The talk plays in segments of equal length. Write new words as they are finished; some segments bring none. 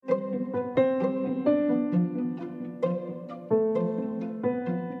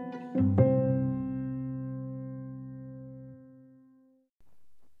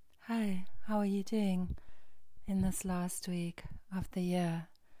you doing in this last week of the year,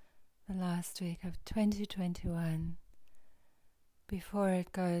 the last week of 2021, before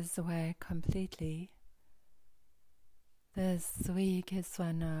it goes away completely? This week is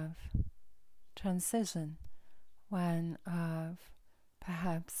one of transition, one of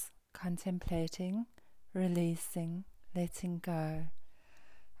perhaps contemplating, releasing, letting go,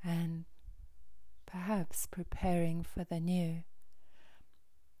 and perhaps preparing for the new.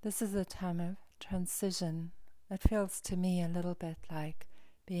 This is a time of transition. It feels to me a little bit like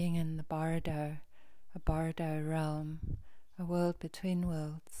being in the bardo, a bardo realm, a world between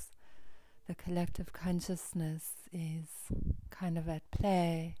worlds. The collective consciousness is kind of at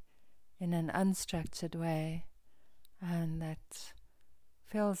play in an unstructured way, and that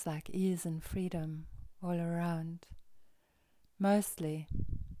feels like ease and freedom all around. Mostly.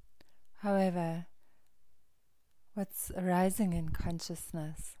 However, what's arising in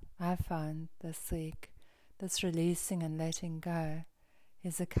consciousness, I found this week, this releasing and letting go,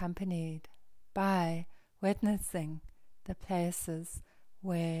 is accompanied by witnessing the places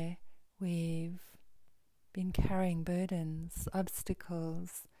where we've been carrying burdens,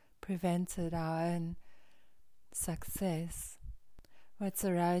 obstacles, prevented our own success. What's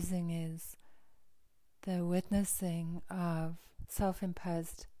arising is the witnessing of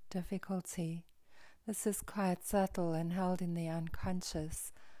self-imposed difficulty. This is quite subtle and held in the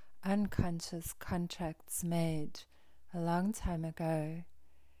unconscious contracts made a long time ago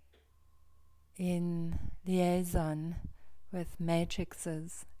in liaison with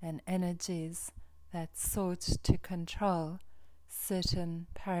matrices and energies that sought to control certain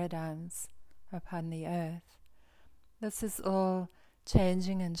paradigms upon the earth. This is all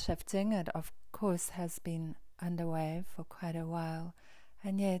changing and shifting. It of course has been underway for quite a while,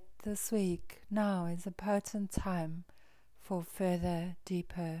 and yet this week now is a potent time for further,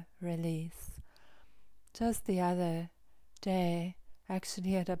 deeper release. Just the other day,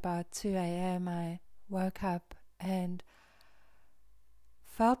 actually at about 2 a.m., I woke up and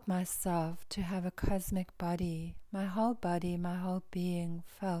felt myself to have a cosmic body. My whole being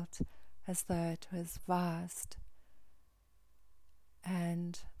felt as though it was vast,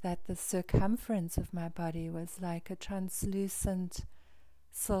 and that the circumference of my body was like a translucent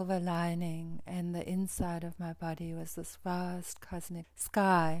silver lining, and the inside of my body was this vast cosmic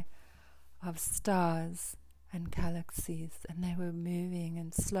sky of stars and galaxies, and they were moving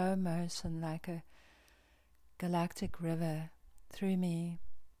in slow motion like a galactic river through me.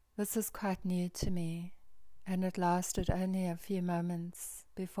 This is quite new to me, and it lasted only a few moments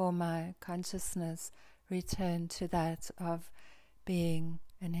before my consciousness returned to that of being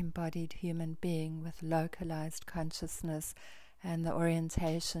an embodied human being with localized consciousness and the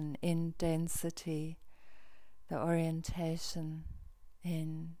orientation in density, the orientation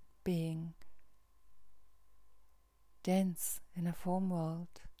in being dense in a form world.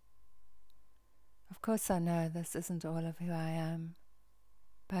 Of course I know this isn't all of who I am,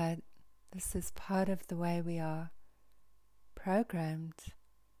 but this is part of the way we are programmed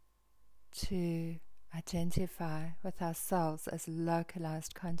to identify with ourselves as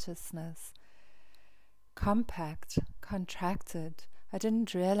localized consciousness. Compact, contracted. I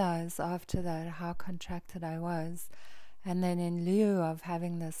didn't realize after that how contracted I was, and then in lieu of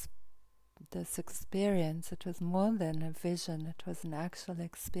having this experience, it was more than a vision, it was an actual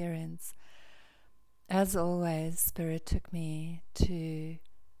experience. As always, Spirit took me to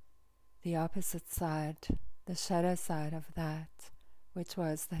the opposite side, the shadow side of that, which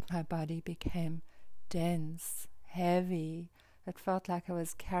was that my body became dense, heavy. It felt like I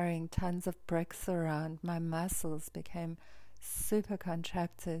was carrying tons of bricks around. My muscles became super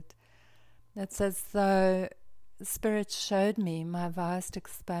contracted. It's as though Spirit showed me my vast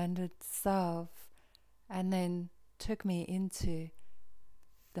expanded self and then took me into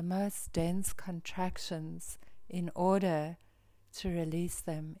the most dense contractions in order to release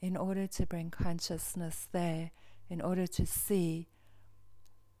them, in order to bring consciousness there, in order to see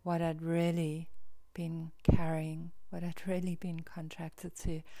what I'd really been carrying, what I'd really been contracted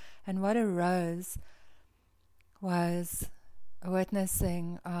to. And what arose was a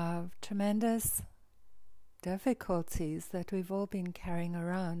witnessing of tremendous difficulties that we've all been carrying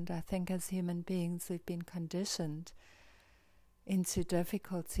around. I think as human beings we've been conditioned into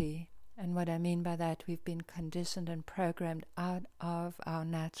difficulty, and what I mean by that, we've been conditioned and programmed out of our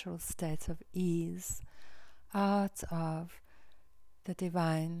natural state of ease, out of the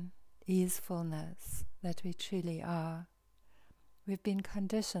divine easefulness that we truly are. We've been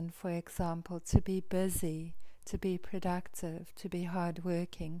conditioned, for example, to be busy, to be productive, to be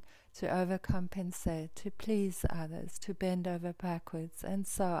hardworking, to overcompensate, to please others, to bend over backwards, and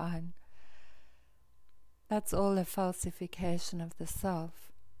so on. That's all a falsification of the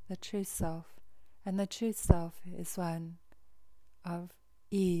self, the true self. And the true self is one of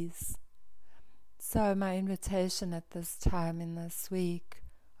ease. So my invitation at this time in this week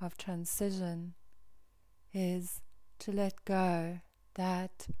of transition is to let go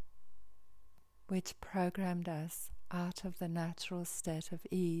that which programmed us out of the natural state of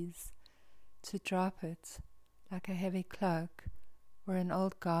ease, to drop it like a heavy cloak or an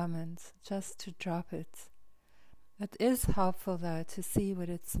old garment, just to drop it. It is helpful though to see what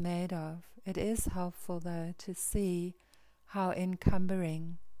it's made of. It is helpful though to see how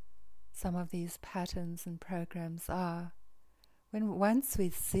encumbering some of these patterns and programs are. Once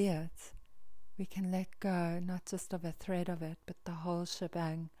we see it, we can let go not just of a thread of it, but the whole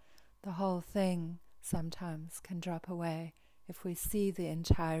shebang. The whole thing sometimes can drop away if we see the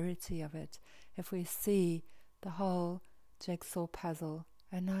entirety of it, if we see the whole jigsaw puzzle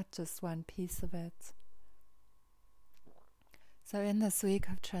and not just one piece of it. So in this week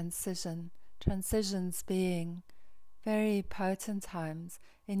of transition, transitions being very potent times,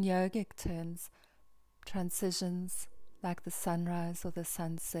 in yogic terms, transitions like the sunrise or the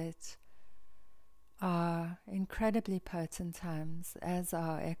sunset are incredibly potent times, as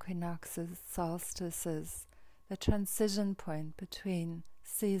are equinoxes, solstices, the transition point between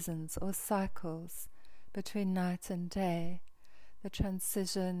seasons or cycles, between night and day, the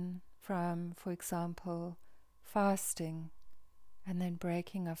transition from, for example, fasting and then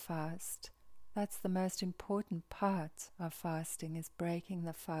breaking a fast. That's the most important part of fasting, is breaking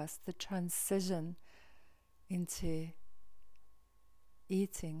the fast, the transition into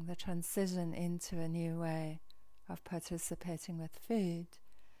eating, the transition into a new way of participating with food.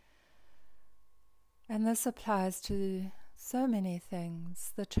 And this applies to so many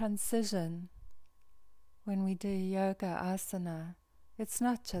things. The transition, when we do yoga asana, it's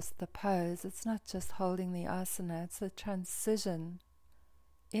not just the pose, it's not just holding the asana, it's the transition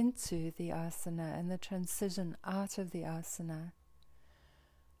into the asana and the transition out of the asana.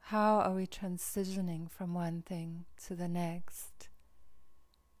 How are we transitioning from one thing to the next?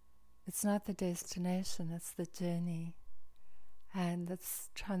 It's not the destination, it's the journey. And it's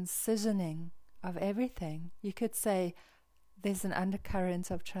transitioning of everything. You could say there's an undercurrent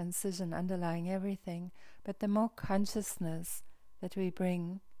of transition underlying everything, but the more consciousness that we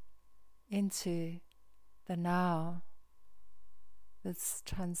bring into the now, this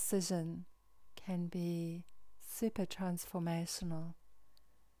transition can be super transformational.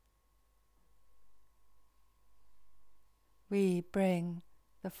 We bring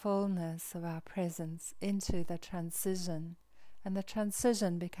the fullness of our presence into the transition, and the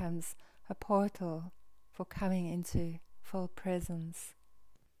transition becomes a portal for coming into full presence.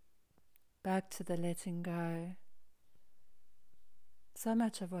 Back to the letting go. So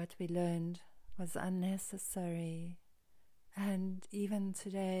much of what we learned was unnecessary, and even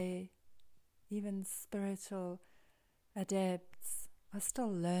today, even spiritual adepts are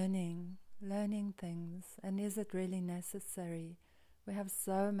still learning things, and is it really necessary? We have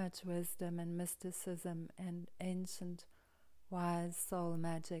so much wisdom and mysticism and ancient wise soul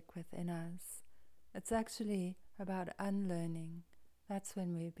magic within us. It's actually about unlearning. That's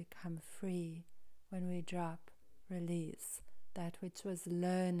when we become free, when we drop, release that which was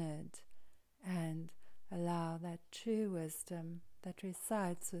learned and allow that true wisdom that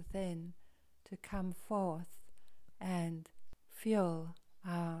resides within to come forth and fuel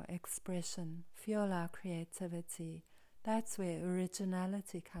our expression, fuel our creativity. That's where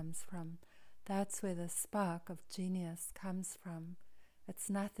originality comes from. That's where the spark of genius comes from. It's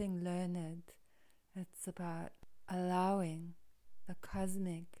nothing learned. It's about allowing the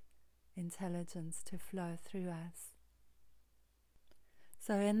cosmic intelligence to flow through us.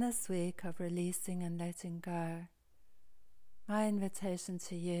 So in this week of releasing and letting go, my invitation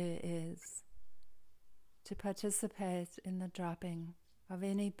to you is to participate in the dropping of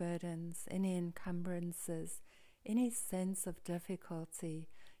any burdens, any encumbrances, any sense of difficulty.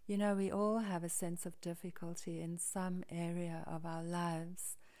 You know, we all have a sense of difficulty in some area of our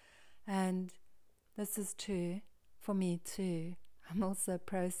lives. And this is true for me too. I'm also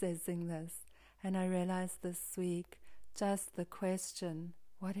processing this. And I realized this week, just the question,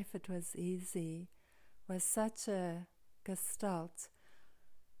 what if it was easy, was such a gestalt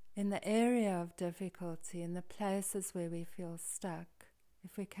in the area of difficulty, in the places where we feel stuck.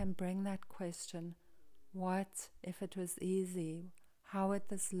 If we can bring that question, what if it was easy? How would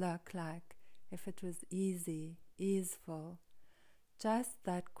this look like if it was easy, easeful? Just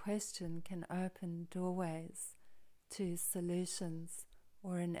that question can open doorways to solutions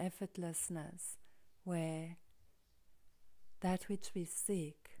or an effortlessness where that which we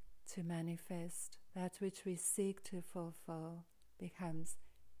seek to manifest that which we seek to fulfill becomes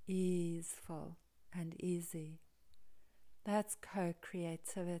easeful and easy. That's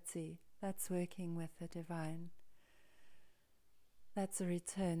co-creativity. That's working with the divine. That's a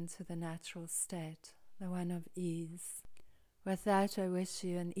return to the natural state, the one of ease. With that, I wish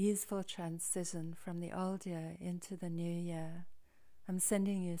you an easeful transition from the old year into the new year. I'm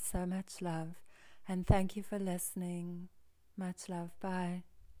sending you so much love, and thank you for listening. Much love. Bye.